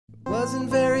Wasn't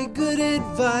very good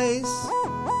advice.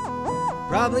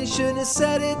 Probably shouldn't have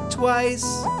said it twice.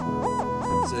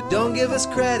 So don't give us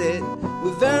credit,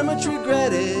 we very much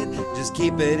regret it. Just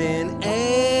keep it in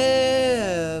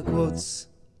air quotes.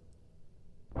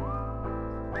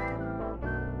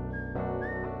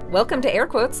 Welcome to Air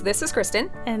Quotes. This is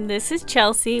Kristen. And this is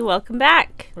Chelsea. Welcome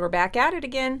back. We're back at it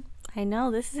again. I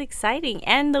know, this is exciting.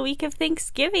 And the week of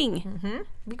Thanksgiving.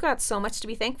 We've got so much to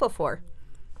be thankful for.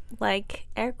 Like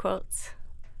air quotes.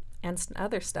 And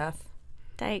other stuff.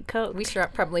 Diet Coke. We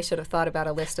probably should have thought about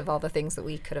a list of all the things that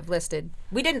we could have listed.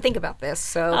 We didn't think about this,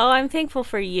 so... Oh, I'm thankful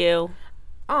for you.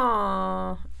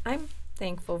 Aw, I'm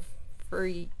thankful for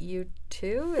you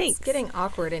too. Thanks. It's getting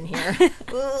awkward in here.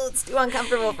 Ooh, it's too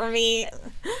uncomfortable for me.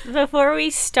 Before we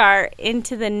start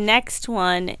into the next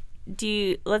one,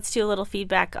 let's do a little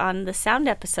feedback on the sound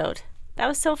episode. That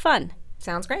was so fun.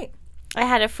 Sounds great. I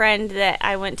had a friend that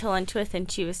I went to lunch with, and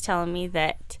she was telling me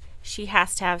that she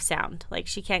has to have sound. Like,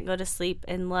 she can't go to sleep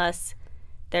unless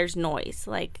there's noise.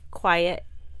 Like, quiet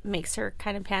makes her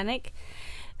kind of panic.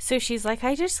 So she's like,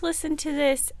 I just listened to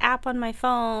this app on my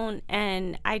phone,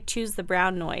 and I choose the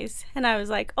brown noise. And I was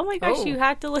like, oh my gosh, you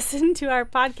have to listen to our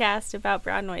podcast about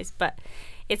brown noise. But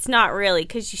it's not really,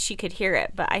 because she could hear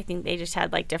it. But I think they just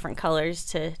had, like, different colors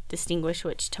to distinguish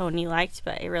which tone you liked.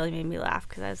 But it really made me laugh,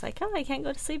 because I was like, oh, I can't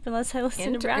go to sleep unless I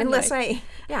listen to brown noise. Unless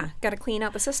got to clean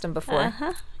out the system before.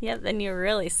 Yep, then you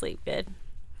really sleep good.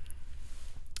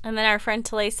 And then our friend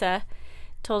Talisa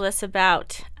told us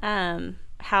about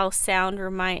how sound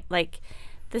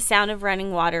the sound of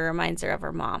running water reminds her of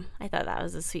her mom. I thought that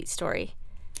was a sweet story.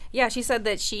 Yeah, she said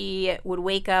that she would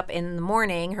wake up in the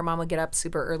morning, her mom would get up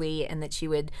super early, and that she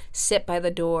would sit by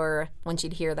the door when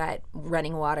she'd hear that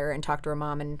running water and talk to her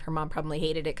mom, and her mom probably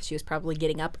hated it because she was probably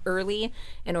getting up early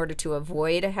in order to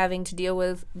avoid having to deal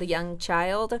with the young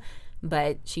child.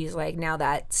 But she's like, now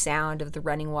that sound of the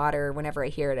running water, whenever I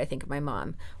hear it, I think of my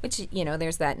mom, which,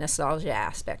 there's that nostalgia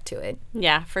aspect to it.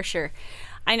 Yeah, for sure.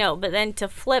 I know, but then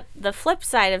the flip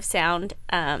side of sound,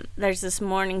 there's this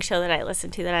morning show that I listen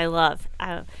to that I love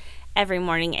every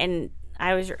morning, and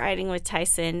I was riding with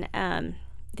Tyson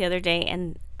the other day,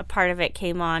 and a part of it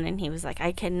came on, and he was like,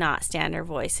 I cannot stand her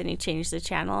voice, and he changed the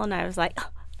channel, and I was like, oh,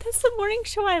 that's the morning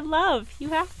show I love. You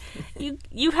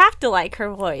have to like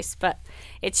her voice, but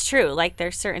it's true. Like,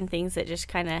 there's certain things that just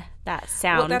kind of that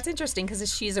sound. Well, that's interesting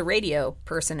because she's a radio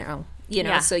person now.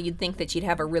 So you'd think that she'd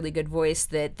have a really good voice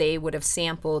that they would have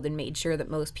sampled and made sure that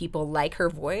most people like her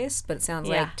voice, but it sounds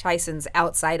like Tyson's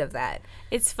outside of that.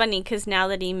 It's funny because now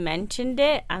that he mentioned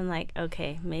it, I'm like,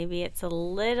 okay, maybe it's a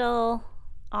little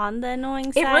on the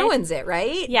annoying side. It ruins it,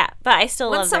 right? Yeah, but I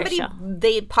still love their show.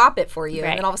 They pop it for you,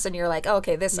 right. And then all of a sudden you're like, oh,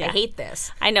 okay, I hate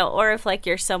this. I know, or if like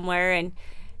you're somewhere and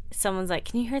someone's like,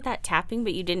 can you hear that tapping,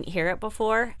 but you didn't hear it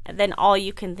before, then all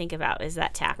you can think about is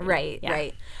that tapping.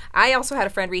 Right. I also had a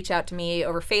friend reach out to me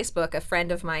over Facebook, a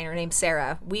friend of mine, her name's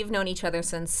Sarah. We've known each other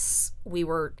since we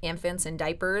were infants in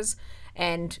diapers,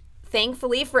 and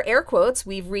thankfully, for air quotes,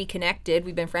 we've reconnected.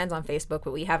 We've been friends on Facebook,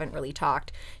 but we haven't really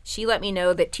talked. She let me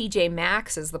know that TJ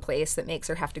Maxx is the place that makes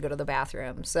her have to go to the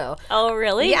bathroom. So, oh,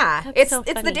 really? Yeah, it's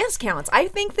the discounts. I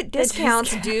think that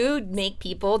discounts do make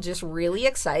people just really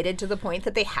excited to the point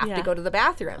that they have to go to the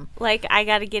bathroom. Like, I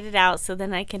got to get it out so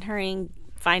then I can hurry and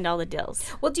find all the deals.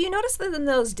 Well, do you notice that in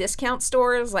those discount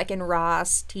stores, like in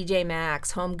Ross, TJ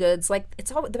Maxx, Home Goods, like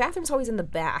the bathroom's always in the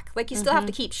back. Like, you still have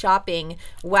to keep shopping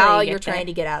while you're trying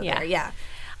to get out there. Yeah.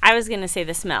 I was going to say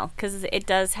the smell, because it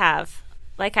does have,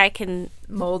 like, I can...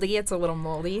 Moldy? It's a little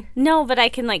moldy? No, but I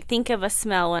can, like, think of a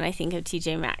smell when I think of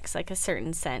TJ Maxx, like a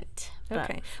certain scent.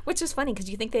 Okay. Which is funny,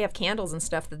 because you think they have candles and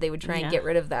stuff that they would try and get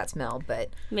rid of that smell, but...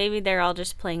 Maybe they're all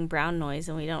just playing brown noise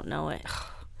and we don't know it.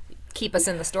 Keep us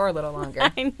in the store a little longer.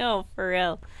 I know, for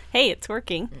real. Hey, it's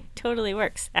working. Totally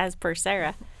works, as per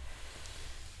Sarah.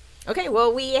 Okay,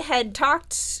 well, we had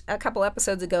talked a couple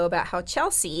episodes ago about how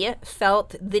Chelsea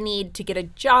felt the need to get a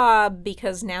job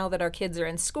because now that our kids are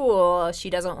in school, she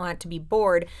doesn't want to be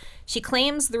bored. She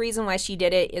claims the reason why she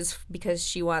did it is because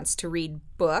she wants to read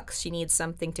books. She needs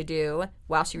something to do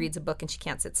while she reads a book and she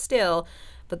can't sit still.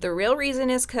 But the real reason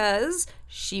is because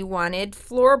she wanted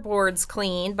floorboards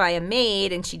cleaned by a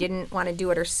maid and she didn't want to do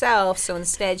it herself. So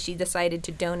instead, she decided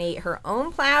to donate her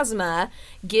own plasma,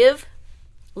 give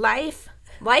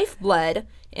lifeblood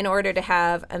in order to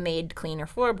have a maid clean her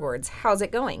floorboards. How's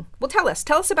it going? Well, tell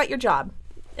us about your job.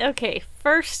 Okay,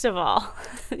 first of all,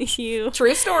 you...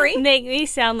 True story. Make me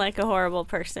sound like a horrible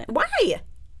person. Why?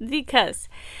 Because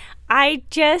I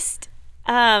just...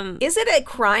 Is it a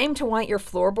crime to want your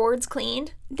floorboards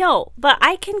cleaned? No, but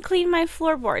I can clean my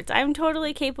floorboards. I'm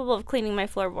totally capable of cleaning my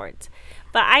floorboards.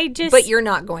 But I just... But you're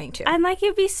not going to. I'm like,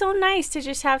 it'd be so nice to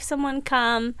just have someone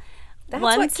come That's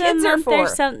once what kids a are month or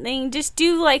for. something. Just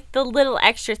do, like, the little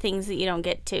extra things that you don't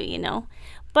get to, you know?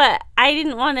 But I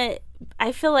didn't want to...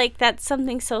 I feel like that's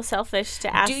something so selfish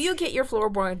to ask. Do you get your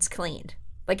floorboards cleaned?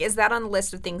 Like, is that on the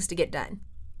list of things to get done?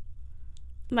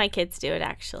 My kids do it,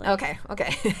 actually. Okay.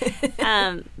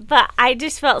 But I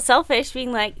just felt selfish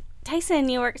being like, Tyson,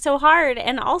 you work so hard.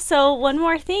 And also, one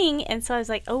more thing. And so I was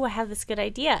like, oh, I have this good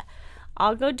idea.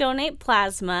 I'll go donate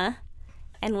plasma.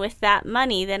 And with that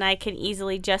money, then I can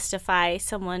easily justify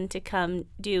someone to come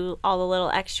do all the little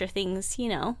extra things, you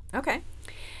know. Okay.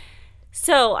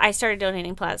 So I started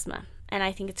donating plasma. And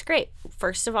I think it's great.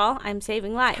 First of all, I'm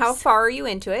saving lives. How far are you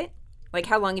into it? Like,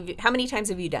 how many times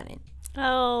have you done it?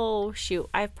 Oh, shoot.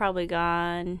 I've probably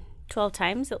gone 12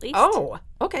 times at least. Oh,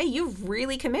 okay. You've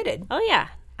really committed. Oh, yeah.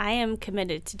 I am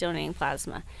committed to donating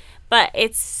plasma. But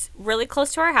it's really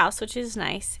close to our house, which is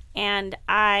nice. And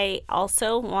I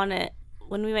also want to,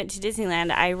 when we went to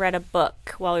Disneyland, I read a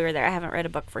book while we were there. I haven't read a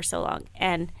book for so long.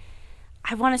 And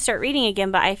I want to start reading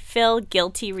again, but I feel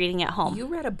guilty reading at home. You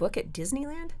read a book at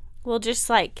Disneyland? Well, just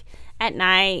like at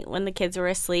night when the kids were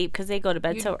asleep because they go to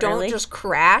bed so early. Don't just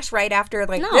crash right after,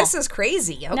 like, No. This is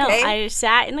crazy, okay? No, I just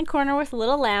sat in the corner with a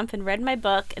little lamp and read my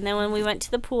book. And then when we went to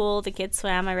the pool, the kids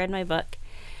swam, I read my book.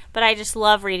 But I just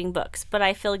love reading books. But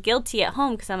I feel guilty at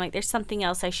home because I'm like, there's something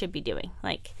else I should be doing.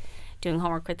 Like doing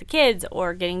homework with the kids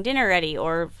or getting dinner ready.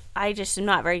 Or I just am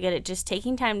not very good at just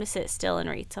taking time to sit still and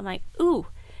read. So I'm like, ooh,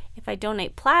 if I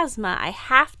donate plasma, I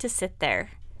have to sit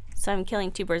there. So I'm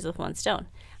killing two birds with one stone.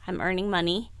 I'm earning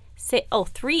money.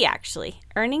 Three actually.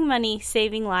 Earning money,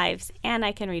 saving lives, and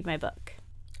I can read my book.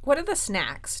 What are the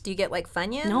snacks? Do you get, like,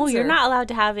 Funyuns? No, you're not allowed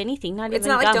to have anything. Not It's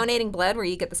even not gum. like donating blood where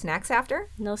you get the snacks after?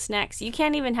 No snacks. You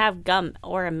can't even have gum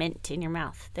or a mint in your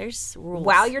mouth. There's rules.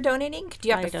 While you're donating? Do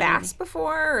you have While to you're donating. fast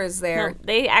before, or is there... No,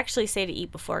 they actually say to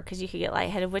eat before because you could get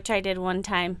lightheaded, which I did one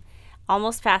time.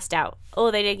 Almost passed out. Oh,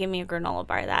 they did give me a granola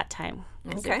bar that time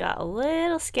because Okay. it got a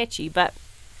little sketchy, but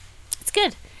it's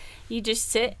good. You just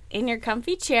sit in your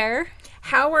comfy chair.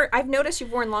 I've noticed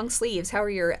you've worn long sleeves. How are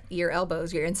your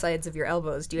elbows, your insides of your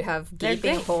elbows? Do you have They're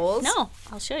gaping great. holes? No,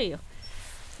 I'll show you.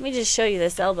 Let me just show you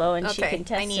this elbow, and she Okay,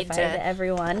 can I need testify to- to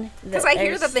everyone. Because I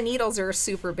hear that the needles are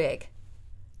super big.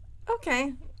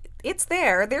 Okay. It's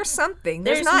there. There's something.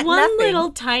 There's not one nothing.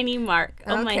 little tiny mark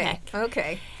on my neck.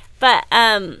 Okay. But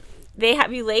they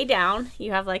have you lay down.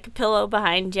 You have like a pillow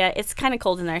behind you. It's kind of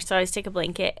cold in there, so I always take a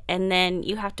blanket. And then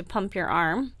you have to pump your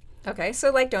arm. Okay.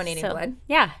 So like donating So, blood.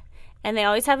 yeah. And they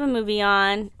always have a movie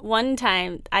on. One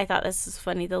time, I thought this was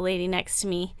funny. The lady next to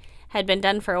me had been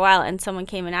done for a while, and someone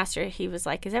came and asked her. He was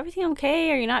like, "Is everything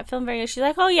okay? Are you not feeling very good?" She's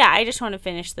like, "Oh yeah, I just want to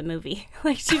finish the movie."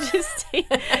 Like she just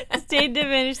stayed to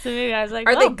finish the movie. I was like,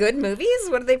 Are "Oh." they good movies?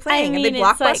 What are they playing? I are they mean,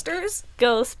 it's like- blockbusters?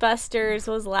 Ghostbusters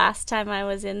was last time I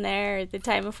was in there. The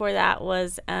time before that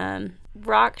was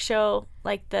rock show,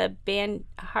 like the band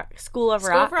School of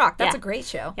Rock. School of Rock. That's yeah. a great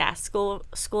show. Yeah, School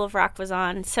of Rock was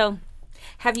on. So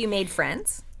Have you made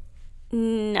friends?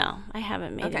 no, I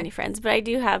haven't made Okay. any friends, but I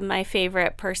do have my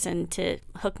favorite person to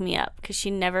hook me up because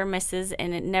she never misses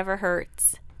and it never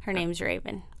hurts. Her name's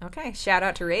Raven. Okay. Shout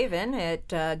out to Raven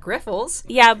at Griffles.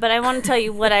 Yeah, but I want to tell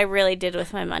you what I really did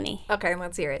with my money. Okay.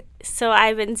 Let's hear it. So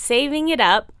I've been saving it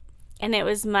up, and it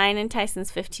was mine and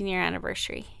Tyson's 15-year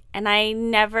anniversary. And I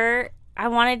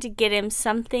wanted to get him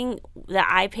something that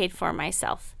I paid for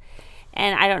myself.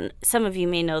 And some of you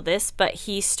may know this, but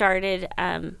he started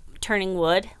turning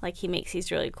wood. Like he makes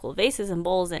these really cool vases and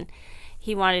bowls, and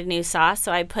he wanted a new saw.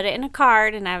 So I put it in a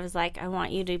card, and I was like, I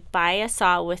want you to buy a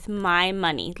saw with my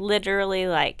money. Literally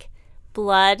like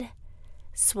blood,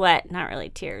 sweat, not really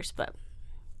tears, but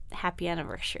happy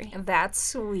anniversary. That's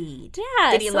sweet.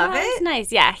 Yeah. Did he so love that was it?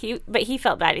 nice. Yeah. But he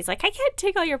felt bad. He's like, I can't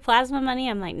take all your plasma money.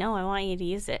 I'm like, no, I want you to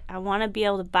use it. I want to be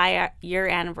able to buy your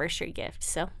anniversary gift.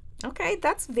 So, Okay.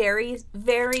 That's very,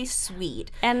 very sweet.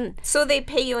 and So they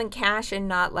pay you in cash and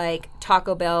not like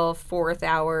Taco Bell 4th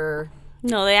hour.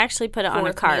 no, they actually put it on a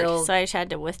Fourth card. meal. So I just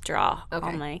had to withdraw all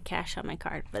Okay. my cash on my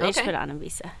card. But they just Okay. put it on a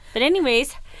Visa. But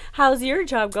anyways, how's your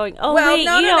job going? Oh, Well, wait,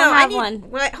 no, you no, don't no. have one.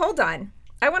 Wait, hold on.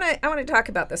 I want to talk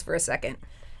about this for a second.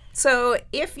 So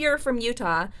if you're from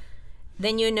Utah,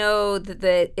 then you know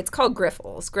that it's called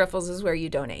Griffles. Griffles is where you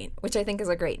donate, which I think is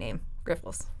a great name.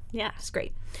 Griffles. Yeah. It's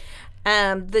great.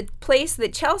 The place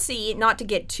that Chelsea, not to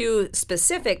get too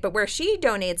specific, but where she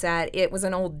donates at, it was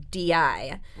an old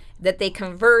DI that they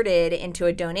converted into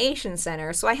a donation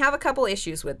center. So I have a couple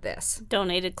issues with this.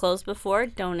 Donated clothes before,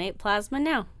 donate plasma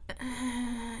now.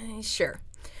 Sure.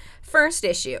 First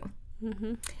issue.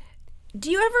 Mm-hmm. Do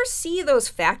you ever see those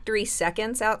factory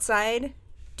seconds outside?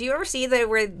 Do you ever see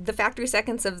where the factory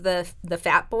seconds of the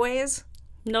Fat Boys?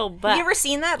 No, Have but you ever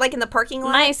seen that, like in the parking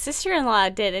lot? my sister-in-law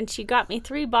did, and she got me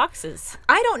 3 boxes.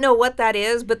 I don't know what that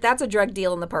is, but that's a drug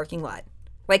deal in the parking lot.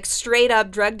 Like, straight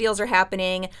up, drug deals are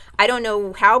happening. I don't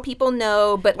know how people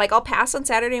know, but, like, I'll pass on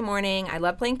Saturday morning. I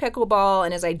love playing pickleball,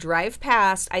 and as I drive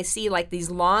past, I see, like,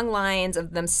 these long lines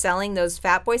of them selling those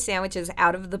Fat Boy sandwiches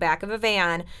out of the back of a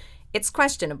van. It's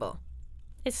questionable.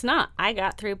 It's not. I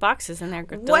got 3 boxes, and they're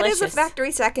delicious. What is a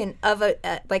factory second of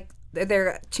like, are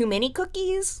there too many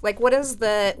cookies? Like,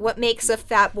 what makes a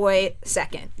Fat Boy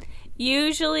second?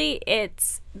 Usually,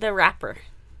 it's the wrapper.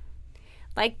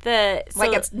 Like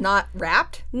Like it's not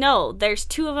wrapped? No, there's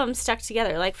 2 of them stuck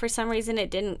together. Like, for some reason,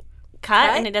 it didn't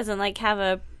cut? And it doesn't, like, have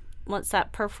a, what's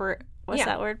that word?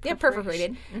 Yeah,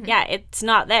 perforated. Mm-hmm. Yeah, it's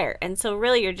not there. And so,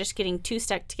 really, you're just getting 2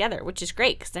 stuck together, which is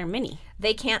great because they're mini.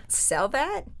 They can't sell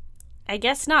that? I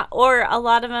guess not. Or a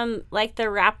lot of them, like the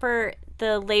wrapper,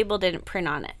 the label didn't print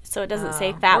on it. So, it doesn't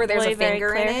say Fat Boy or there's a very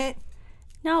finger clear. in it?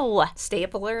 No.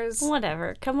 Staplers?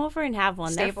 Whatever. Come over and have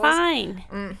one. Staples? They're fine.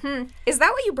 Mm-hmm. Is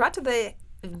that what you brought to the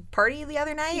party the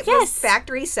other night? Yes. Was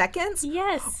factory seconds?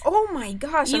 Yes. Oh my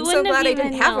gosh, I'm so wouldn't have glad I didn't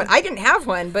even have known. one. I didn't have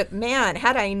one, but man,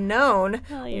 had I known.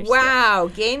 Oh, you're wow,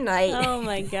 game night. Oh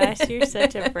my gosh, you're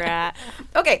such a brat.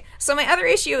 Okay, so my other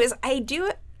issue is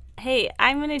Hey,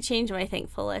 I'm going to change my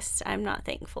thankful list. I'm not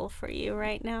thankful for you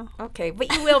right now. Okay,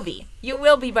 but you will be. You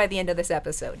will be by the end of this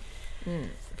episode.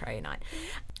 Probably not.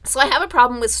 So I have a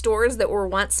problem with stores that were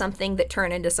once something that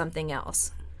turn into something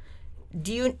else.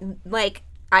 Do you, like,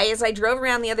 as I drove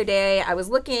around the other day, I was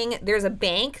looking, there's a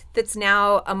bank that's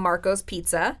now a Marco's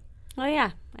Pizza. Oh,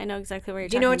 yeah. I know exactly where you're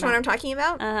Do you know which one I'm talking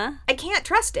about? Uh-huh. I can't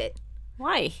trust it.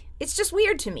 Why? It's just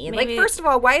weird to me. Maybe- Like, first of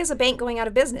all, why is a bank going out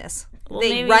of business? Well, they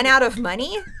maybe- run out of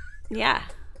money? Yeah.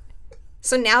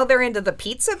 So now they're into the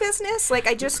pizza business? Like,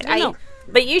 I don't know.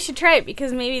 But you should try it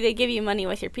because maybe they give you money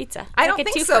with your pizza. I don't Like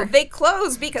a think so. twofer. They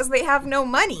close because they have no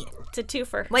money. It's a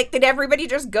twofer. Like, did everybody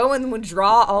just go and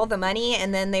withdraw all the money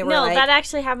and then they were No, like... that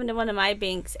actually happened to one of my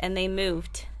banks and they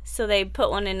moved. So they put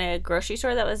one in a grocery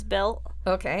store that was built.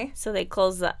 Okay. So they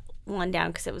closed that one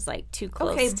down because it was like too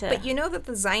close to... but you know that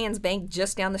the Zions Bank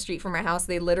just down the street from our house,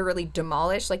 they literally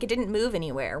demolished? Like, it didn't move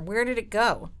anywhere. Where did it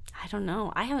go? I don't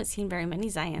know. I haven't seen very many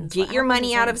Zions. Get your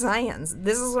money out of Zions.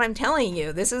 This is what I'm telling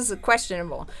you. This is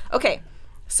questionable. Okay.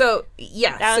 So,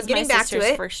 yeah. That was so getting my back to sister's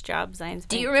it. first job, Zions Do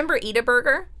Bank. you remember Eat a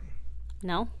Burger?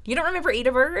 No. You don't remember Eat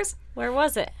a Burgers? Where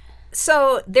was it?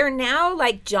 So they're now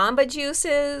like Jamba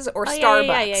Juices or Oh, yeah,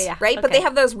 Starbucks, yeah. right? But Okay. they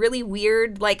have those really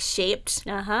weird, like, shaped.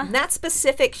 Uh-huh. That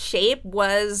specific shape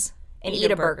was an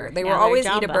Eat a Burger. They Now were they're always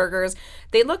Eat a Jamba. Burgers.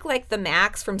 They look like the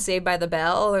Max from Saved by the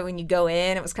Bell. When you go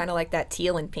in, it was kind of like that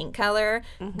teal and pink color.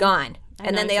 Gone.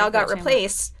 And know then they all exactly got what you're talking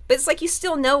replaced. But it's like you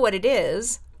still know what it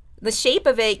is. The shape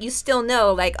of it, you still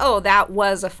know, like, oh, that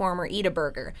was a former Eat a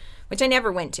Burger, which I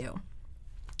never went to.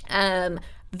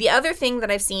 The other thing that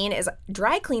I've seen is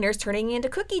dry cleaners turning into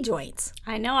cookie joints.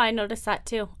 I know. I noticed that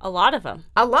too. A lot of them.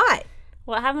 A lot.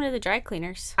 What happened to the dry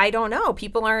cleaners? I don't know.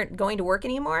 People aren't going to work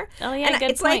anymore. Oh, yeah, and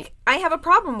good it's point. like I have a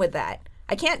problem with that.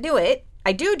 I can't do it.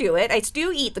 I do it. I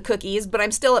do eat the cookies, but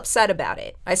I'm still upset about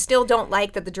it. I still don't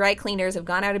like that the dry cleaners have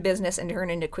gone out of business and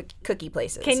turned into cookie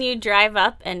places. Can you drive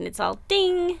up and it's all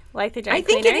ding like the dry I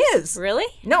think cleaners? it is. Really?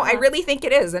 No, I really think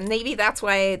it is, and maybe that's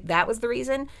why that was the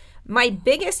reason. My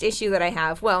biggest issue that I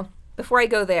have, well, before I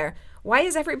go there, why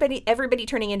is everybody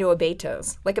turning into a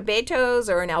Beto's? Like a Beto's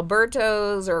or an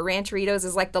Alberto's or a Rancheritos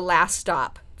is like the last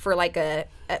stop for like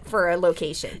for a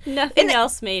location. Nothing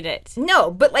else made it. No,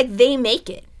 but like they make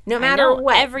it. No matter know,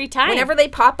 what. every time. Whenever they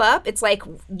pop up, it's like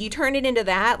you turn it into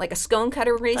that. Like a scone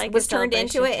cutter race like was a turned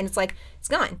into celebration. it, and it's like, it's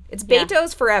gone. It's Yeah.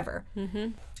 Beto's forever. Mm-hmm.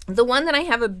 The one that I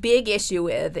have a big issue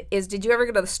with is, did you ever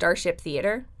go to the Starship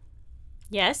Theater?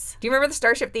 Yes. Do you remember the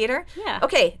Starship Theater? Yeah.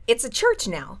 Okay, it's a church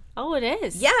now. Oh, it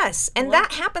is. Yes, and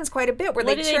that happens quite a bit where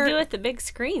What they do turn. they do with the big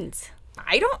screens?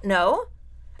 I don't know.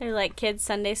 They're like kids'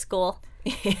 Sunday school.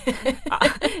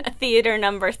 Theater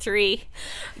number 3.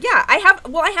 Yeah,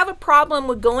 I have a problem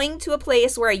with going to a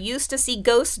place where I used to see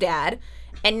Ghost Dad,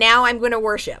 and now I'm going to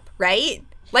worship, right?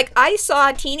 Like, I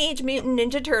saw Teenage Mutant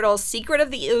Ninja Turtles Secret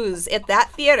of the Ooze at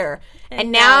that theater,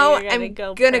 and now you're I'm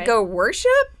gonna going to pray. go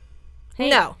worship? Hey.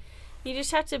 No, You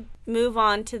just have to move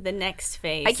on to the next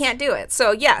phase. I can't do it.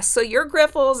 So, yes, so your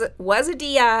Griffles was a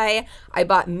DI. I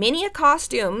bought many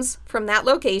costumes from that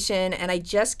location, and I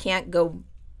just can't go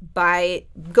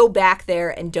back there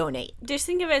and donate. Just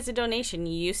think of it as a donation.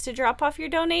 You used to drop off your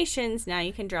donations. Now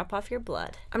you can drop off your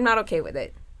blood. I'm not okay with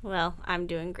it. Well, I'm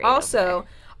doing great. over there.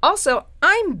 Also,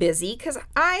 I'm busy because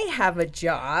I have a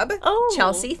job. Oh,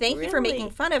 Chelsea, thank you for really?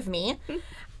 making fun of me.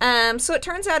 So it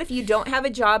turns out if you don't have a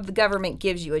job, the government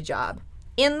gives you a job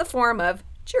in the form of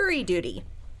jury duty.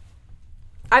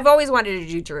 I've always wanted to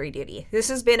do jury duty. This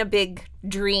has been a big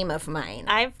dream of mine.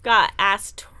 I've got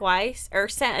asked twice, or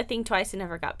sent a thing twice and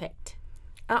never got picked.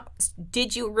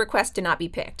 Did you request to not be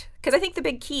picked? Because I think the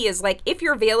big key is, like, if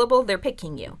you're available, they're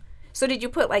picking you. So did you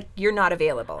put, like, you're not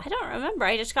available? I don't remember.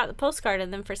 I just got the postcard,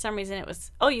 and then for some reason it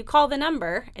was, you call the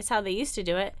number. It's how they used to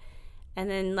do it. And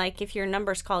then, like, if your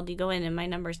number's called, you go in, and my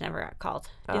number's never got called.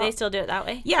 Do they still do it that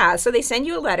way? Yeah, so they send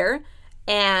you a letter,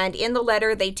 and in the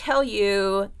letter they tell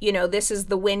you, this is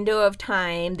the window of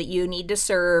time that you need to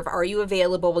serve. Are you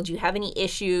available? Do you have any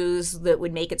issues that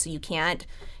would make it so you can't,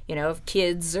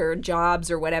 kids or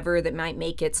jobs or whatever that might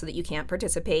make it so that you can't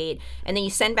participate? And then you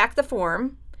send back the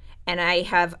form. And I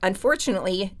have,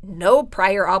 unfortunately, no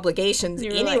prior obligations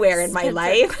anywhere in my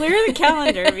life. Clear the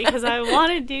calendar because I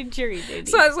want to do jury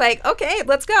duty. So I was like, okay,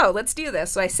 let's go. Let's do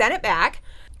this. So I sent it back.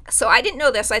 So I didn't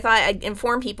know this. I thought I'd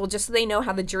inform people just so they know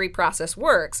how the jury process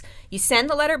works. You send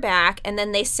the letter back, and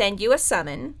then they send you a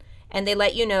summons, and they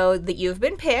let you know that you've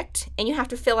been picked, and you have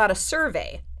to fill out a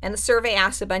survey. And the survey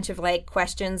asks a bunch of,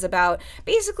 questions about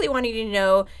basically wanting to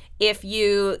know if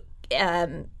you,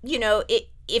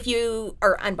 if you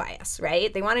are unbiased,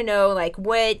 right? They want to know,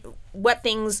 what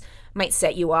things might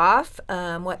set you off,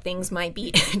 what things might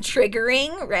be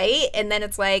triggering, right? And then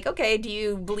it's like, okay, do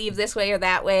you believe this way or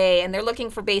that way? And they're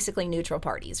looking for basically neutral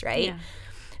parties, right? Yeah.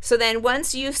 So then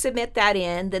once you submit that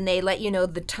in, then they let you know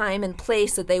the time and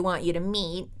place that they want you to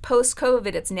meet.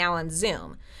 Post-COVID, it's now on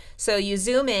Zoom. So you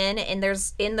Zoom in, and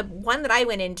there's, in the one that I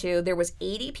went into, there was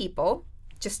 80 people,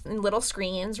 just in little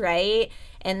screens, right?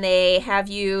 And they have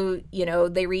you,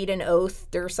 they read an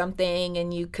oath or something,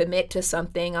 and you commit to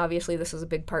something. Obviously, this is a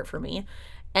big part for me.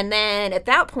 And then at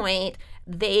that point,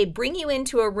 they bring you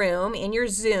into a room in your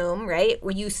Zoom, right,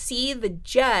 where you see the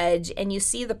judge and you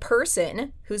see the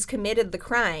person who's committed the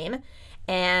crime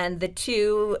and the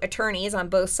two attorneys on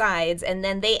both sides, and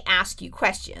then they ask you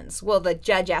questions. Well, the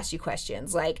judge asks you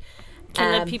questions like,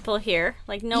 can the people hear?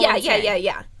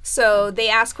 Yeah. So they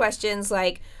ask questions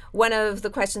like, one of the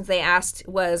questions they asked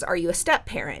was, are you a step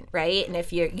parent, right? And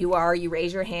if you are, you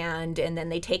raise your hand, and then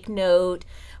they take note.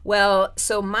 Well,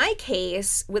 so my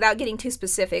case, without getting too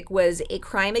specific, was a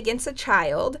crime against a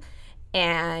child,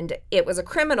 and it was a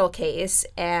criminal case,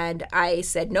 and I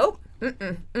said, nope.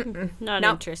 Not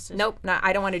interested. Nope,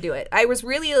 I don't want to do it. I was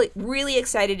really, really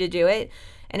excited to do it.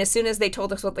 And as soon as they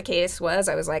told us what the case was,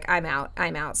 I was like, I'm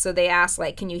out. So they asked,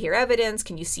 can you hear evidence?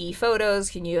 Can you see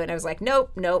photos? And I was like,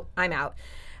 nope, I'm out.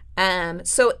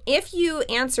 So if you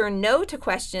answer no to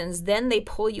questions, then they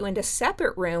pull you into a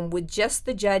separate room with just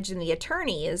the judge and the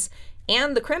attorneys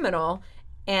and the criminal,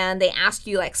 and they ask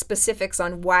you specifics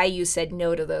on why you said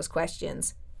no to those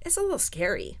questions. It's a little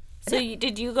scary. So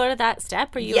did you go to that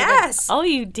step? Or you? Yes.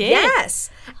 You did?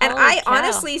 Yes. And Holy I cow.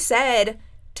 honestly said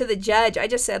to the judge, I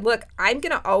just said, look, I'm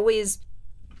going to always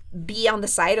be on the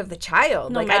side of the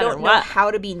child. No I matter don't know what.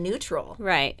 how to be neutral.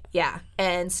 Right. Yeah.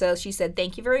 And so she said,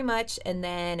 thank you very much. And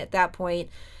then at that point,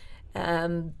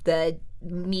 the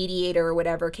mediator or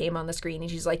whatever came on the screen, and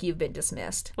she's like, you've been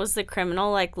dismissed. Was the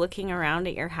criminal looking around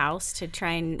at your house to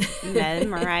try and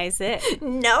memorize it?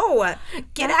 No.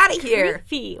 Get out of here.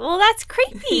 Creepy. Well, that's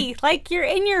creepy. You're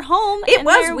in your home It and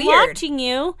was they're weird. watching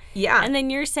you. Yeah. And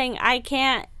then you're saying, I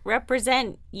can't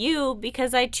represent you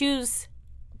because I choose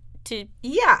to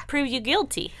prove you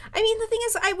guilty. I mean, the thing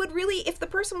is, I would really, if the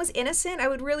person was innocent, I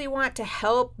would really want to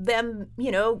help them,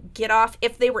 get off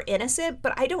if they were innocent,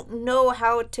 but I don't know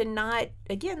how to not,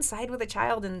 again, side with a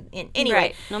child in anyway.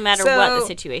 Right, no matter what the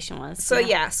situation was. So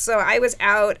I was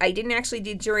out. I didn't actually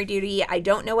do jury duty. I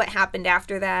don't know what happened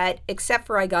after that, except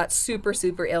for I got super,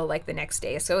 super ill the next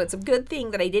day. So it's a good thing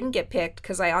that I didn't get picked,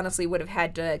 because I honestly would have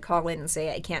had to call in and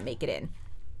say I can't make it in.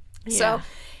 Yeah. So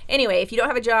anyway, if you don't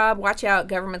have a job, watch out.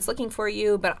 Government's looking for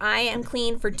you. But I am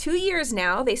clean for 2 years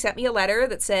now. They sent me a letter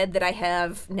that said that I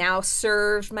have now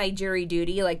served my jury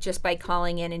duty, just by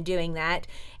calling in and doing that.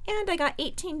 And I got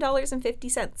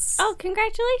 $18.50. Oh,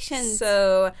 congratulations.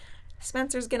 So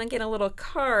Spencer's going to get a little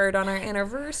card on our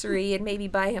anniversary and maybe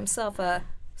buy himself a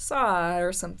saw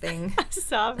or something.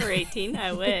 Saw for 18,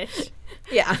 I wish.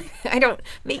 Yeah, I don't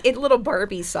make a little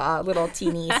Barbie saw, a little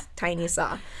tiny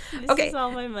saw. This is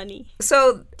all my money.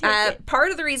 So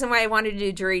part of the reason why I wanted to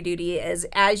do jury duty is,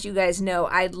 as you guys know,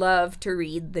 I love to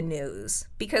read the news,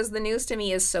 because the news to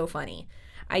me is so funny.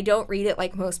 I don't read it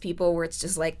like most people where it's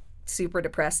just super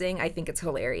depressing. I think it's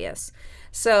hilarious.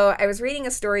 So I was reading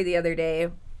a story the other day.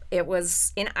 It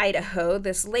was in Idaho.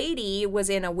 This lady was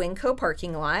in a Winco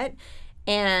parking lot,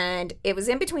 and it was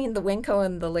in between the Winco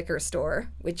and the liquor store,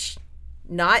 which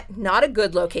Not a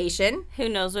good location. Who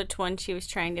knows which one she was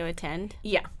trying to attend?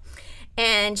 Yeah.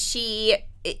 And she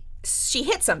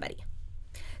hit somebody.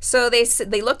 So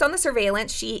they looked on the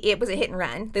surveillance. It was a hit and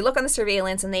run. They look on the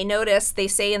surveillance and they notice, they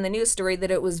say in the news story,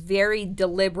 that it was very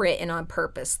deliberate and on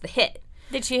purpose, the hit.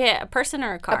 Did she hit a person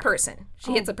or a car? A person.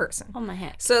 She hits a person. Oh, my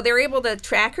heck. So they're able to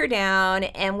track her down,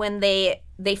 and when they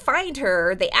find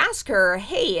her, they ask her,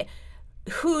 hey,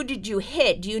 who did you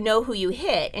hit? Do you know who you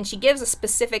hit? And she gives a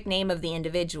specific name of the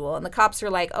individual, and the cops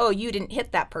are like, oh, you didn't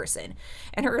hit that person.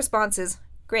 And her response is,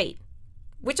 great.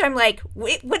 Which I'm like,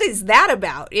 wait, what is that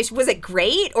about? Was it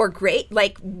great or great?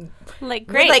 Like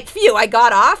great. Like, phew, I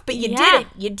got off, but you didn't.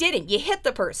 You didn't. You hit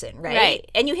the person, right?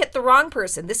 Right. And you hit the wrong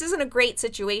person. This isn't a great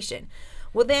situation.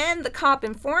 Well, then the cop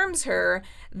informs her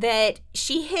that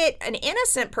she hit an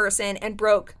innocent person and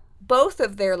broke both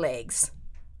of their legs.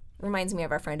 Reminds me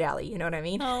of our friend Allie, you know what I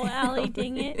mean? Oh, Allie,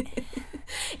 dang it.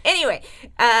 Anyway,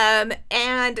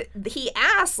 and he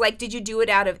asked, like, did you do it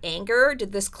out of anger?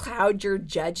 Did this cloud your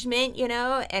judgment, you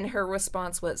know? And her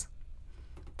response was,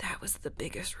 that was the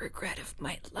biggest regret of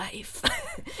my life.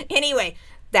 Anyway,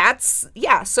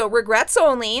 so regrets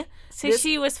only. So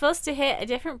she was supposed to hit a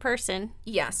different person.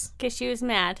 Yes. Because she was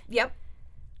mad. Yep.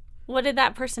 What did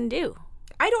that person do?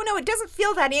 I don't know. It doesn't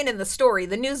feel that in the story.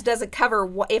 The news doesn't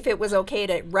cover if it was okay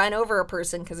to run over a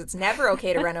person, because it's never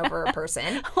okay to run over a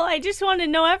person. Well, I just want to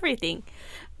know everything.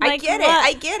 Like,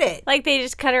 I get it. Like, they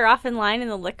just cut her off in line in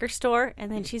the liquor store,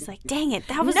 and then she's like, dang it,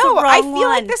 that was no, the wrong I feel one.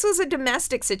 like this was a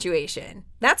domestic situation.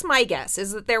 That's my guess,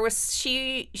 is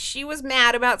that she was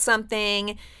mad about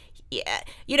something. Yeah.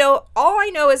 You know, all I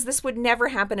know is this would never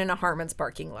happen in a Harmon's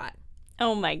parking lot.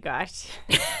 Oh, my gosh.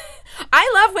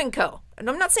 I love Winco. And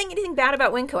I'm not saying anything bad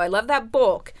about Winco. I love that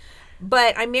bulk.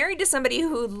 But I'm married to somebody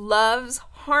who loves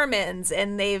Harmon's,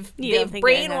 and they've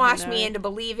brainwashed me into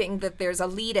believing that there's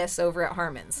elitists over at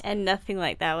Harmon's. And nothing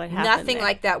like that would happen. Nothing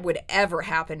like that would ever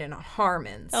happen in a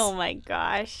Harmon's. Oh my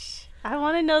gosh. I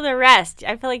want to know the rest.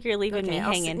 I feel like you're leaving me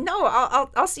hanging.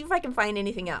 I'll see if I can find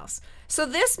anything else. So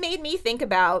this made me think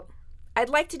about, I'd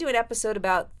like to do an episode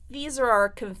about, these are our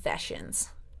confessions.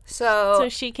 So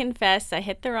she confessed, I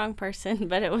hit the wrong person,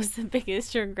 but it was the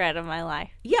biggest regret of my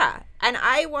life. Yeah. And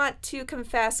I want to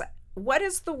confess, what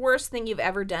is the worst thing you've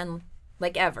ever done,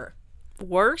 like ever?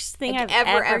 Worst thing like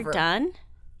I've ever done?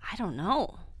 I don't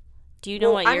know. Do you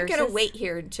know what yours is? I'm going to wait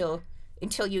here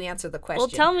until you answer the question. Well,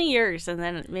 tell me yours, and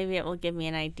then maybe it will give me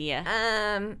an idea.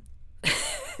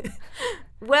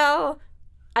 Well,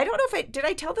 I don't know did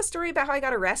I tell the story about how I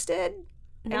got arrested?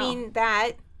 No. I mean,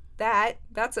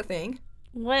 that's a thing.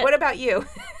 What about you?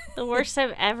 The worst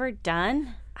I've ever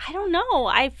done? I don't know.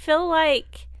 I feel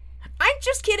like... I'm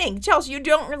just kidding. Chelsea, you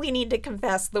don't really need to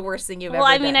confess the worst thing you've ever done. Well,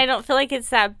 I mean, I don't feel like it's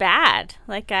that bad.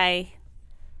 Like, I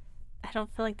don't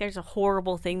feel like there's a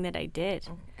horrible thing that I did.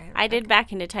 Okay. I did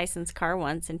back into Tyson's car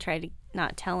once and tried to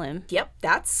not tell him. Yep,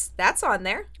 that's on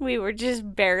there. We were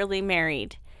just barely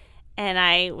married. And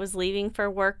I was leaving for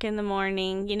work in the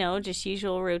morning, you know, just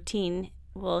usual routine.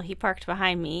 Well, he parked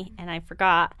behind me, and I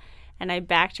forgot. And I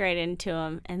backed right into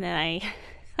him, and then I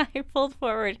pulled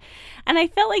forward. And I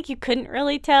felt like you couldn't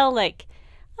really tell, like,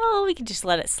 oh, we could just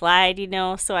let it slide, you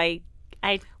know? So I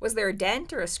Was there a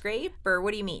dent or a scrape, or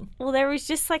what do you mean? Well, there was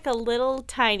just like a little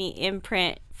tiny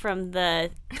imprint from the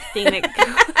thing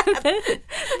that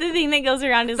the thing that goes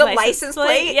around his license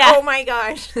plate. Yeah. Oh, my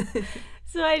gosh.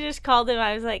 So I just called him.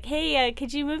 I was like, hey,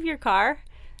 could you move your car?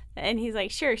 And he's like,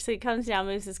 sure. So he comes down,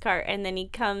 moves his car, and then he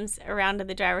comes around to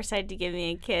the driver's side to give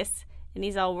me a kiss. And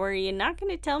he's all, were you not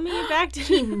going to tell me you backed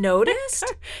into He noticed?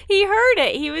 He heard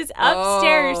it. He was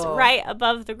upstairs right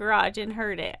above the garage and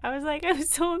heard it. I was like, I was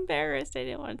so embarrassed. I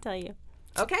didn't want to tell you.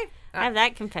 Okay. I have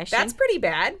that confession. That's pretty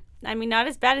bad. I mean, not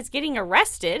as bad as getting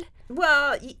arrested.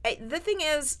 Well, the thing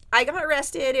is, I got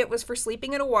arrested. It was for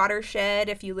sleeping in a watershed.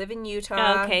 If you live in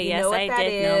Utah, okay, you know what that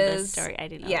is. Know this story. I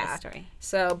did know this story.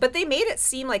 So, but they made it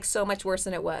seem like so much worse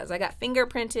than it was. I got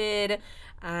fingerprinted.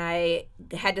 I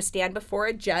had to stand before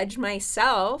a judge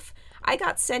myself. I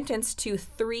got sentenced to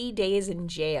 3 days in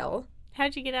jail.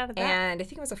 How'd you get out of that? And I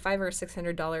think it was a $500 or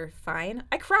 $600 fine.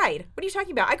 I cried. What are you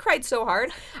talking about? I cried so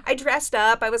hard. I dressed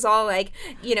up. I was all like,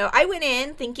 you know, I went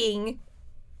in thinking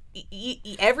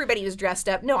everybody was dressed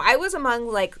up. No, I was among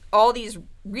like all these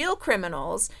real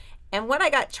criminals. And what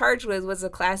I got charged with was a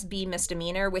Class B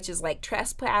misdemeanor, which is like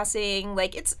trespassing.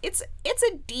 Like it's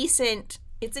a decent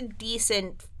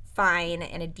fine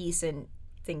and a decent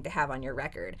thing to have on your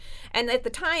record. And at the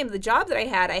time, the job that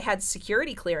I had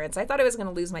security clearance. I thought I was going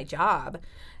to lose my job.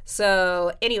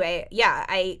 So anyway, yeah,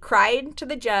 I cried to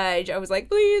the judge. I was like,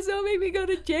 please don't make me go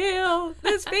to jail.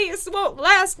 This face won't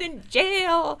last in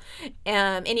jail.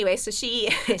 Anyway, so she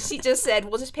just said,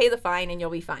 we'll just pay the fine and you'll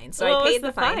be fine. So I paid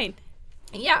the fine.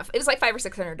 Yeah, it was like $500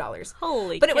 or $600.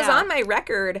 Holy But cow. it was on my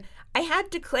record.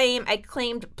 I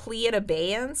claimed plea at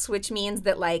abeyance, which means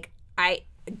that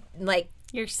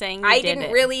You're saying I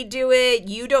didn't really do it.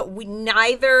 We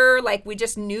neither, we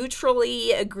just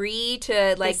neutrally agree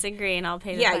to, disagree, and I'll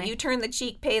pay the fine. you turn the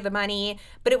cheek, pay the money.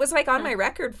 But it was, on my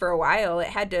record for a while. It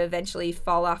had to eventually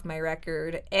fall off my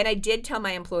record. And I did tell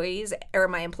my employees, or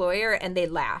my employer, and they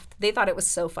laughed. They thought it was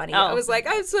so funny. I was like,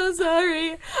 I'm so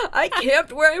sorry. I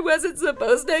camped where I wasn't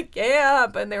supposed to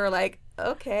camp. And they were like,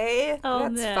 okay,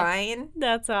 that's fine.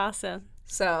 That's awesome.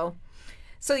 So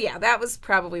yeah, that was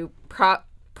probably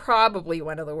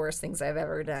one of the worst things I've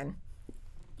ever done.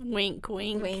 Wink,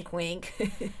 wink. Wink, wink.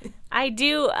 I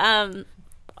do,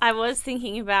 I was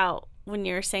thinking about when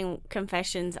you were saying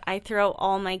confessions, I throw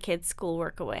all my kids'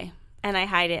 schoolwork away and I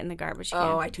hide it in the garbage can.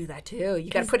 Oh, I do that too.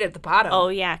 You got to put it at the bottom. Oh,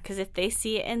 yeah, because if they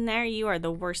see it in there, you are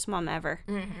the worst mom ever.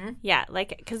 Mm-hmm. Yeah,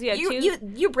 because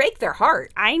you break their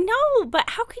heart. I know, but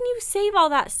how can you save all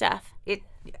that stuff?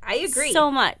 I agree. So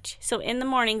much. So in the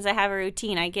mornings, I have a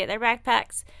routine. I get their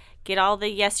backpacks, get all the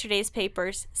yesterday's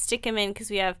papers, stick them in because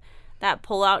we have that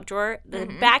pull-out drawer, the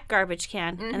back garbage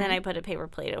can, and then I put a paper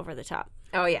plate over the top.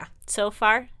 Oh, yeah. So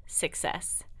far,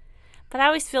 success. But I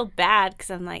always feel bad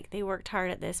because I'm like, they worked hard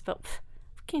at this, but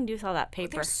what can you do with all that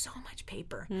paper? There's so much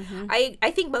paper. Mm-hmm.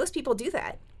 I think most people do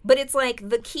that. But it's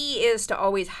the key is to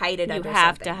always hide it under something. You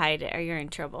have to hide it or you're in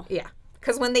trouble. Yeah.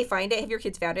 Because when they find it, have your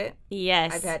kids found it?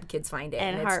 Yes. I've had kids find it.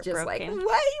 And it's just heartbroken.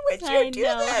 why would you do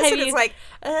this? And it's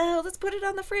let's put it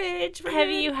on the fridge. Have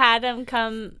you had them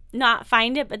come not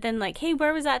find it, but then hey,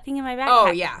 where was that thing in my backpack? Oh,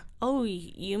 yeah. Oh,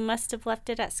 you must have left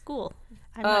it at school.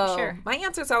 I'm not sure. My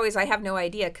answer is always, I have no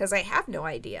idea, because I have no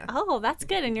idea. Oh, that's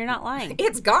good, and you're not lying.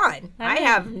 It's gone. I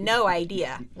have no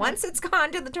idea. Once it's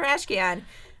gone to the trash can...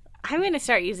 I'm going to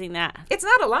start using that. It's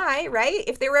not a lie, right?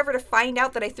 If they were ever to find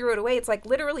out that I threw it away, it's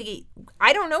literally,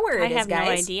 I don't know where it is, guys. I have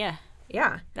no idea.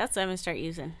 Yeah. That's what I'm going to start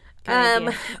using.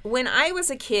 When I was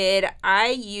a kid, I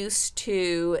used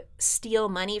to steal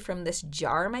money from this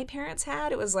jar my parents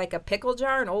had. It was like a pickle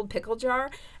jar, an old pickle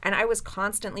jar, and I was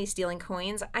constantly stealing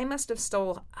coins. I must have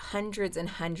stole hundreds and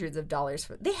hundreds of dollars.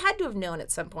 They had to have known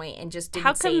at some point and just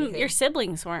didn't say anything. How come your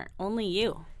siblings weren't? Only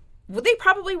you. Well, they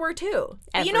probably were too.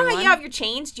 Everyone? You know how you have your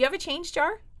change? Do you have a change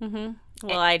jar? Mm-hmm.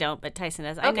 Well, I don't, but Tyson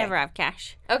does. I never have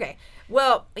cash. Okay.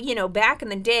 Well, back in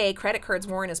the day, credit cards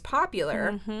weren't as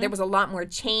popular. Mm-hmm. There was a lot more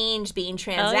change being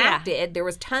transacted. Oh, yeah. There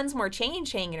was tons more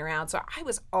change hanging around. So I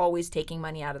was always taking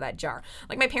money out of that jar.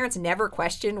 My parents never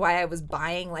questioned why I was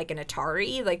buying an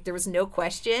Atari. There was no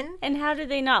question. And how did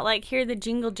they not hear the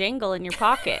jingle jangle in your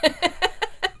pocket?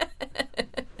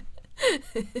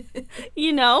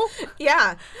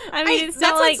 Yeah. I mean, it's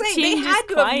not like change they had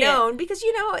to have known because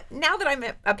now that I'm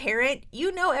a parent,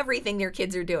 everything their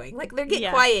kids are doing. They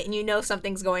get quiet and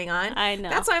something's going on. I know.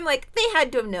 That's why I'm they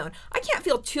had to have known. I can't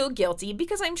feel too guilty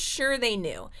because I'm sure they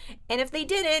knew. And if they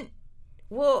didn't,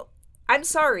 well, I'm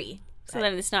sorry. So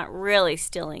then it's not really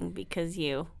stealing because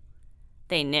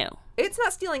they knew. It's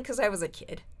not stealing because I was a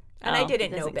kid. And I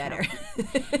didn't know better.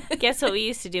 Guess what we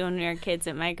used to do when we were kids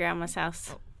at my grandma's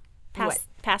house?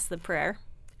 Pass the prayer.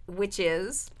 Which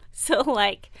is? So,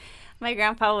 my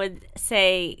grandpa would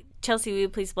say, Chelsea, will you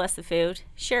please bless the food?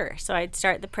 Sure. So I'd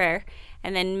start the prayer,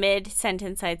 and then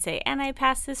mid-sentence I'd say, and I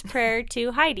pass this prayer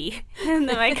to Heidi. And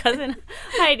then my cousin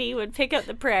Heidi would pick up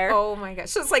the prayer. Oh, my gosh.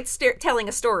 So it's telling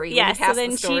a story. Yeah, so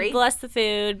then she'd bless the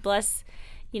food, bless,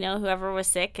 whoever was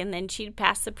sick, and then she'd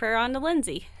pass the prayer on to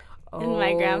Lindsay. And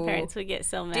my grandparents would get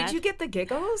so mad. Did you get the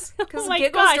giggles? Because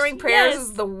giggles during prayers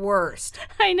is the worst.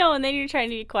 I know, and then you're trying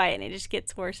to be quiet, and it just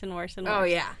gets worse and worse and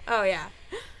worse. Oh, yeah.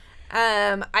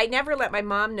 I never let my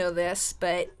mom know this,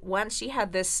 but once she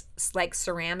had this,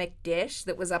 ceramic dish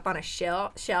that was up on a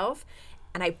shelf,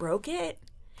 and I broke it,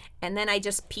 and then I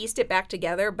just pieced it back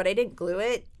together, but I didn't glue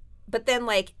it. But then,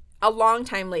 a long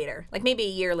time later, maybe a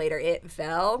year later, it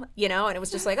fell, and it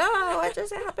was just oh, what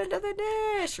just happened to the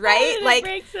dish, right? How did it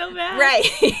break so bad? Right.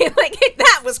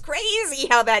 That was crazy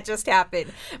how that just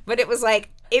happened. But it was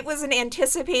it was an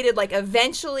anticipated,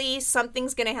 eventually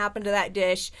something's going to happen to that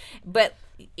dish, but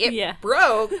it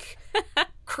broke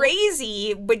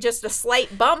crazy with just a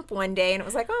slight bump one day, and it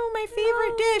was oh, my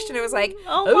favorite dish, and it was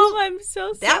oh, Mom, I'm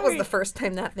so sorry. That was the first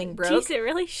time that thing broke. Jeez, it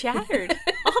really shattered.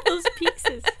 All those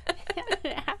pieces.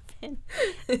 It happened.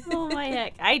 Oh my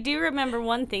heck. I do remember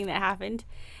one thing that happened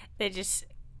that just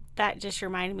that just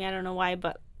reminded me, I don't know why,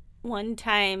 but one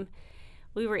time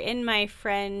we were in my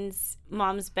friend's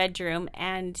mom's bedroom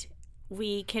and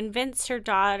we convinced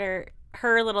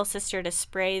her little sister, to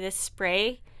spray this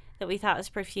spray that we thought was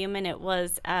perfume, and it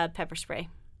was pepper spray.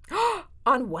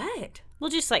 On what? We'll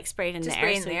just like spray it in Just the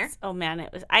spray air. in there? Oh man,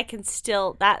 it was. I can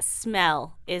still. That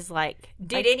smell is like.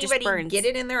 Did like, just anybody burns. get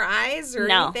it in their eyes or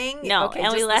No, anything? no. Okay,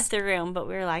 and we just left the room, but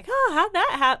we were like, oh, how'd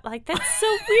that happen? Like that's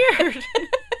so weird.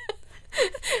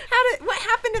 What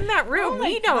happened in that room? my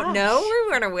We don't gosh. know.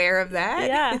 We weren't aware of that.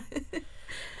 Yeah.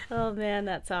 Oh man,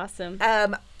 that's awesome.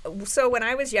 So when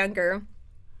I was younger,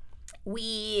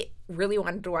 we really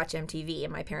wanted to watch MTV,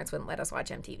 and my parents wouldn't let us watch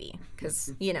MTV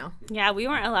because, Yeah, we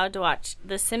weren't allowed to watch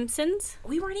The Simpsons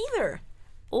we weren't either.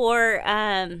 or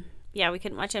we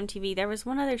couldn't watch MTV. There was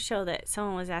one other show that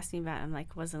someone was asking about. I'm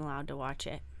like, wasn't allowed to watch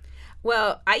it.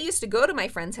 Well, I used to go to my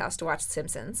friend's house to watch The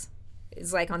Simpsons.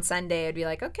 It's like on Sunday, I'd be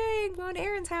like, okay, I'm going to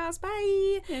Aaron's house,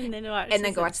 bye. And then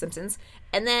Go watch Simpsons.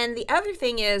 And then the other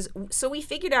thing is, so we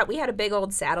figured out we had a big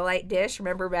old satellite dish.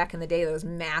 Remember back in the day, those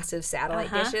massive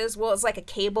satellite dishes? Well, it was like a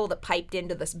cable that piped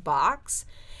into this box.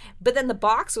 But then the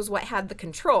box was what had the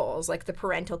controls, like the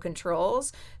parental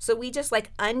controls. So we just like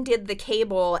undid the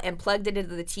cable and plugged it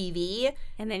into the TV.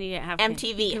 And then you didn't have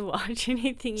MTV. to watch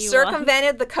anything you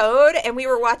Circumvented the code, and we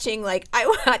were watching, like,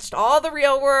 I watched all the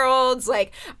Real Worlds.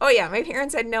 Like, oh yeah, my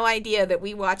parents had no idea that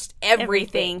we watched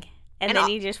everything. And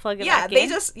then you just plug it Yeah, back they in?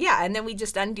 just, and then we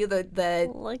just undo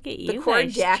the Look at you cord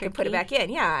guys, jack and put it tricky. back in.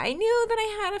 Yeah, I knew that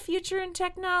I had a future in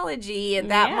technology at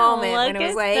that Yeah, moment when look it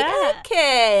was at like, that.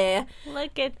 okay.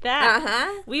 Look at that.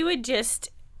 Uh-huh. We would just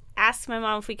ask my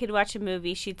mom if we could watch a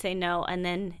movie. She'd say no. And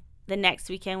then the next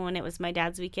weekend, when it was my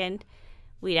dad's weekend,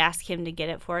 we'd ask him to get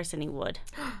it for us, and he would.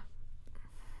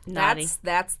 Naughty.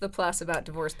 That's the plus about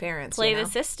divorced parents. Play you know? the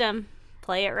system.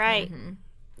 Play it right. Mm-hmm.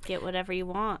 Get whatever you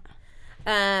want.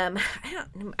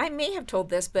 I may have told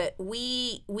this, but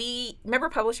we remember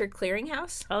Publisher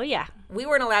Clearinghouse? Oh, yeah. We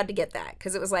weren't allowed to get that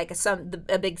because it was like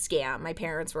a big scam. My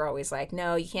parents were always like,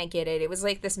 no, you can't get it. It was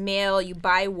like this mail, you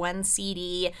buy one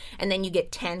CD and then you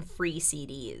get 10 free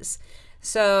CDs.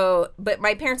 So, but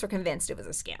my parents were convinced it was a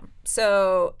scam.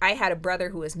 So I had a brother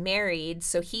who was married,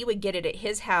 so he would get it at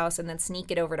his house and then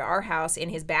sneak it over to our house in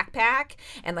his backpack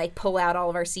and like pull out all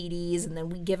of our CDs, and then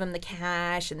we'd give him the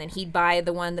cash, and then he'd buy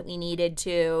the one that we needed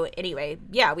to. Anyway,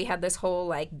 yeah, we had this whole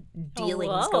like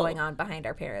dealings whoa. going on behind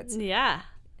our parents. Yeah.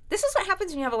 This is what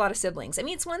happens when you have a lot of siblings. I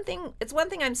mean, it's one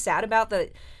thing I'm sad about,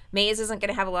 that Maze isn't going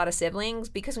to have a lot of siblings,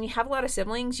 because when you have a lot of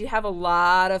siblings, you have a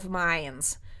lot of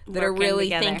minds that are Working really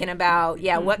together. thinking about,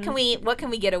 what can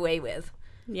we get away with?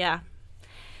 Yeah.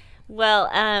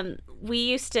 Well, we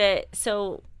used to,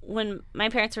 so when my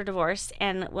parents were divorced,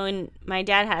 and when my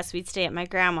dad had us, we'd stay at my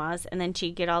grandma's, and then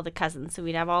she'd get all the cousins. So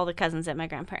we'd have all the cousins at my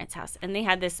grandparents' house. And they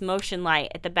had this motion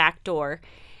light at the back door,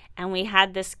 and we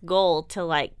had this goal to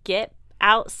like get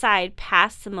outside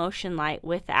past the motion light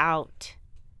without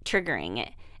triggering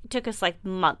it. It took us like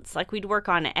months. Like we'd work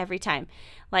on it every time.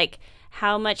 Like,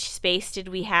 how much space did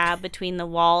we have between the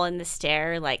wall and the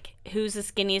stair? Like, who's the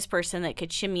skinniest person that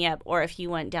could shimmy up? Or if you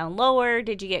went down lower,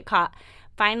 did you get caught?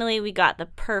 Finally, we got the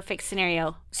perfect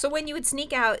scenario. So when you would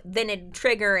sneak out, then it'd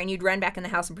trigger and you'd run back in the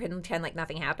house and pretend like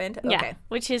nothing happened? Okay. Yeah,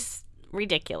 which is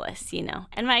ridiculous, you know.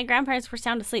 And my grandparents were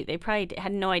sound asleep. They probably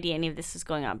had no idea any of this was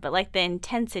going on. But, like, the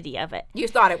intensity of it. You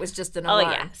thought it was just an Oh,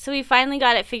 alarm. yeah. So we finally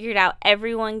got it figured out.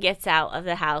 Everyone gets out of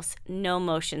the house. No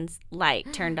motions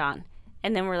light turned on.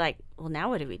 And then we're like, well, now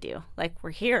what do we do? Like, we're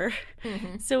here.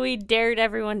 Mm-hmm. So we dared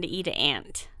everyone to eat an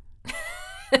ant.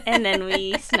 And then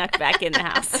we snuck back in the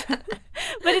house.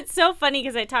 But it's so funny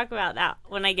because I talk about that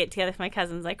when I get together with my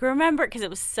cousins. Like, remember, because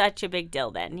it was such a big deal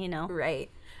then, you know?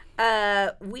 Right.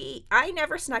 I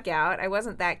never snuck out. I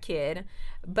wasn't that kid.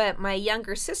 But my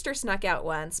younger sister snuck out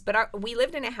once. But we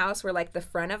lived in a house where, like, the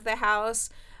front of the house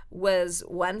was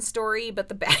 1 story, but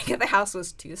the back of the house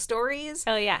was 2 stories.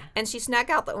 Oh, yeah. And she snuck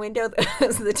out the window that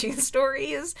was the 2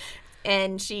 stories,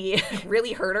 and she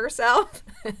really hurt herself.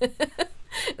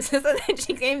 So then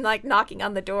she came, like, knocking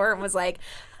on the door and was like,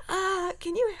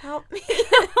 can you help me?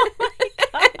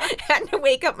 I had to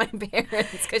wake up my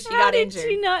parents because she got injured. How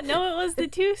did she not know it was the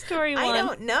 2-story one? I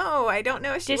don't know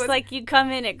if she Just was... like you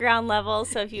come in at ground level,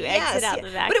 so if you exit out the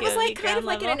back, but it was would be like kind of ground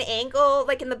like at an level. angle,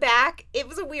 like in the back. It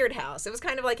was a weird house. It was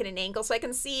kind of like at an angle, so I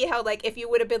can see how, like, if you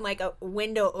would have been like a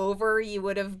window over, you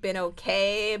would have been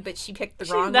okay. But she picked the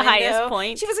wrong the window. highest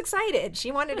point. She was excited.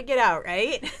 She wanted to get out,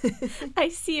 right? I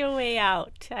see a way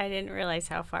out. I didn't realize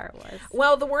how far it was.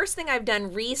 Well, the worst thing I've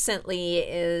done recently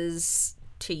is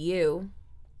to you.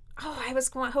 Oh, I was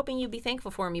hoping you'd be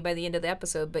thankful for me by the end of the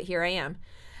episode, but here I am.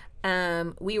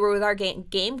 We were with our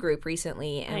game group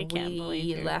recently, I and can't believe we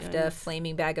you're left doing a this.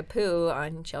 flaming bag of poo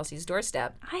on Chelsea's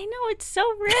doorstep. I know, it's so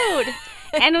rude.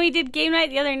 And we did game night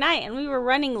the other night, and we were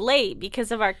running late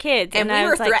because of our kids. And I we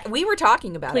was were like, we were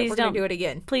talking about it. please We're going don't to do it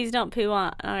again. please don't poo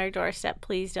on our doorstep.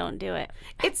 Please don't do it.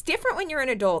 It's different when you're an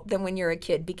adult than when you're a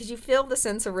kid because you feel the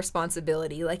sense of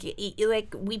responsibility. Like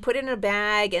like we put it in a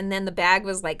bag, and then the bag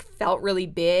was like felt really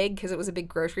big because it was a big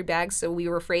grocery bag. So we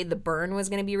were afraid the burn was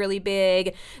going to be really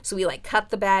big. So we like cut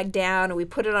the bag down and we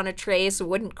put it on a tray so it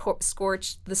wouldn't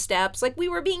scorch the steps. Like we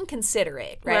were being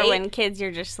considerate, right? Where when kids,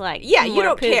 you're just like, Yeah, you more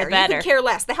don't poo, the care. You better. could care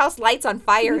less. The house lights on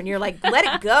fire and you're like, let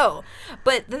it go.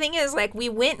 But the thing is, like, we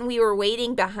went and we were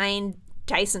waiting behind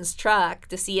Tyson's truck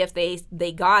to see if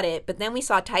they got it. But then we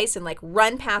saw Tyson, like,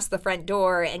 run past the front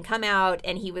door and come out,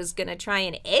 and he was going to try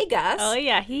and egg us. Oh,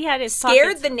 yeah. He had his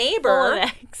Scared pockets the full neighbor. of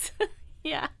eggs.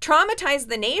 Yeah. Traumatized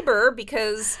the neighbor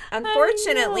because,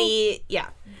 unfortunately, yeah.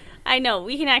 I know.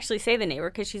 We can actually say the neighbor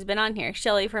because she's been on here.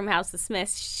 Shelly from House of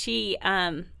Smiths.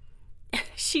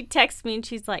 She texts me and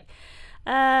she's like,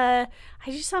 I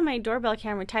just saw my doorbell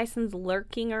camera. Tyson's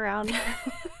lurking around.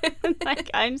 I'm like,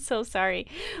 I'm so sorry.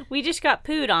 We just got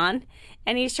pooed on,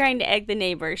 and he's trying to egg the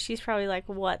neighbor. She's probably like,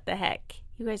 what the heck?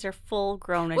 You guys are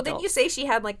full-grown adults. Well, didn't you say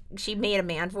she made a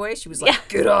man voice? She was like,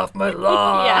 get off my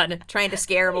lawn, trying to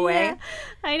scare him away. Yeah.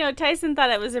 I know. Tyson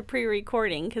thought it was a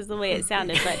pre-recording because the way it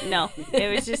sounded, but no.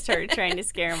 It was just her trying to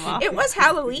scare him off. It was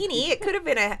Halloween-y. It could have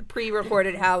been a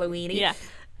pre-recorded Halloween-y. Yeah.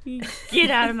 Get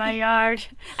out of my yard.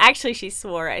 Actually, she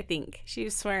swore, I think. She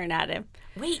was swearing at him.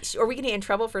 Wait, are we going to get in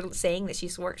trouble for saying that she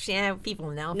swore? Yeah, people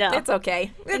know. No. It's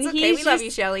okay. It's And okay. he's We love just you,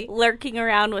 Shelly. lurking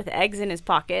around with eggs in his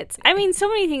pockets. I mean, so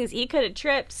many things. He could have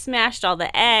tripped, smashed all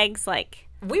the eggs. Like,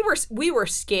 We were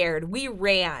scared. We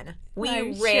ran.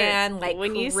 I'm ran sure. like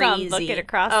When crazy. you saw him book it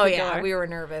across oh, the yeah, door. we were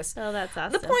nervous. oh, that's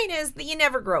awesome. The point is that you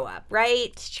never grow up, right?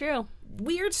 It's true.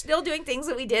 We are still doing things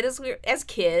that we did as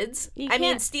kids. You I mean,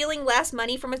 can't- stealing less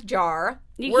money from a jar.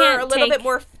 You We're can't a little take- bit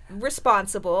more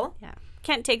responsible. Yeah.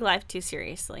 Can't take life too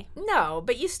seriously. No,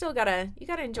 but you still gotta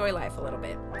enjoy life a little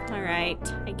bit. All right.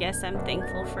 I guess I'm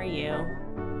thankful for you.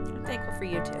 I'm thankful for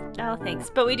you too. Oh,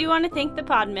 thanks. But we do want to thank the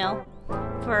Pod Mill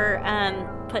for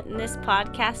putting this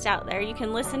podcast out there. You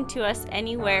can listen to us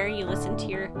anywhere you listen to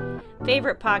your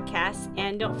favorite podcasts.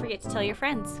 And don't forget to tell your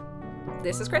friends.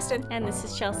 This is Kristen. And this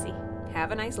is Chelsea.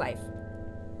 Have a nice life.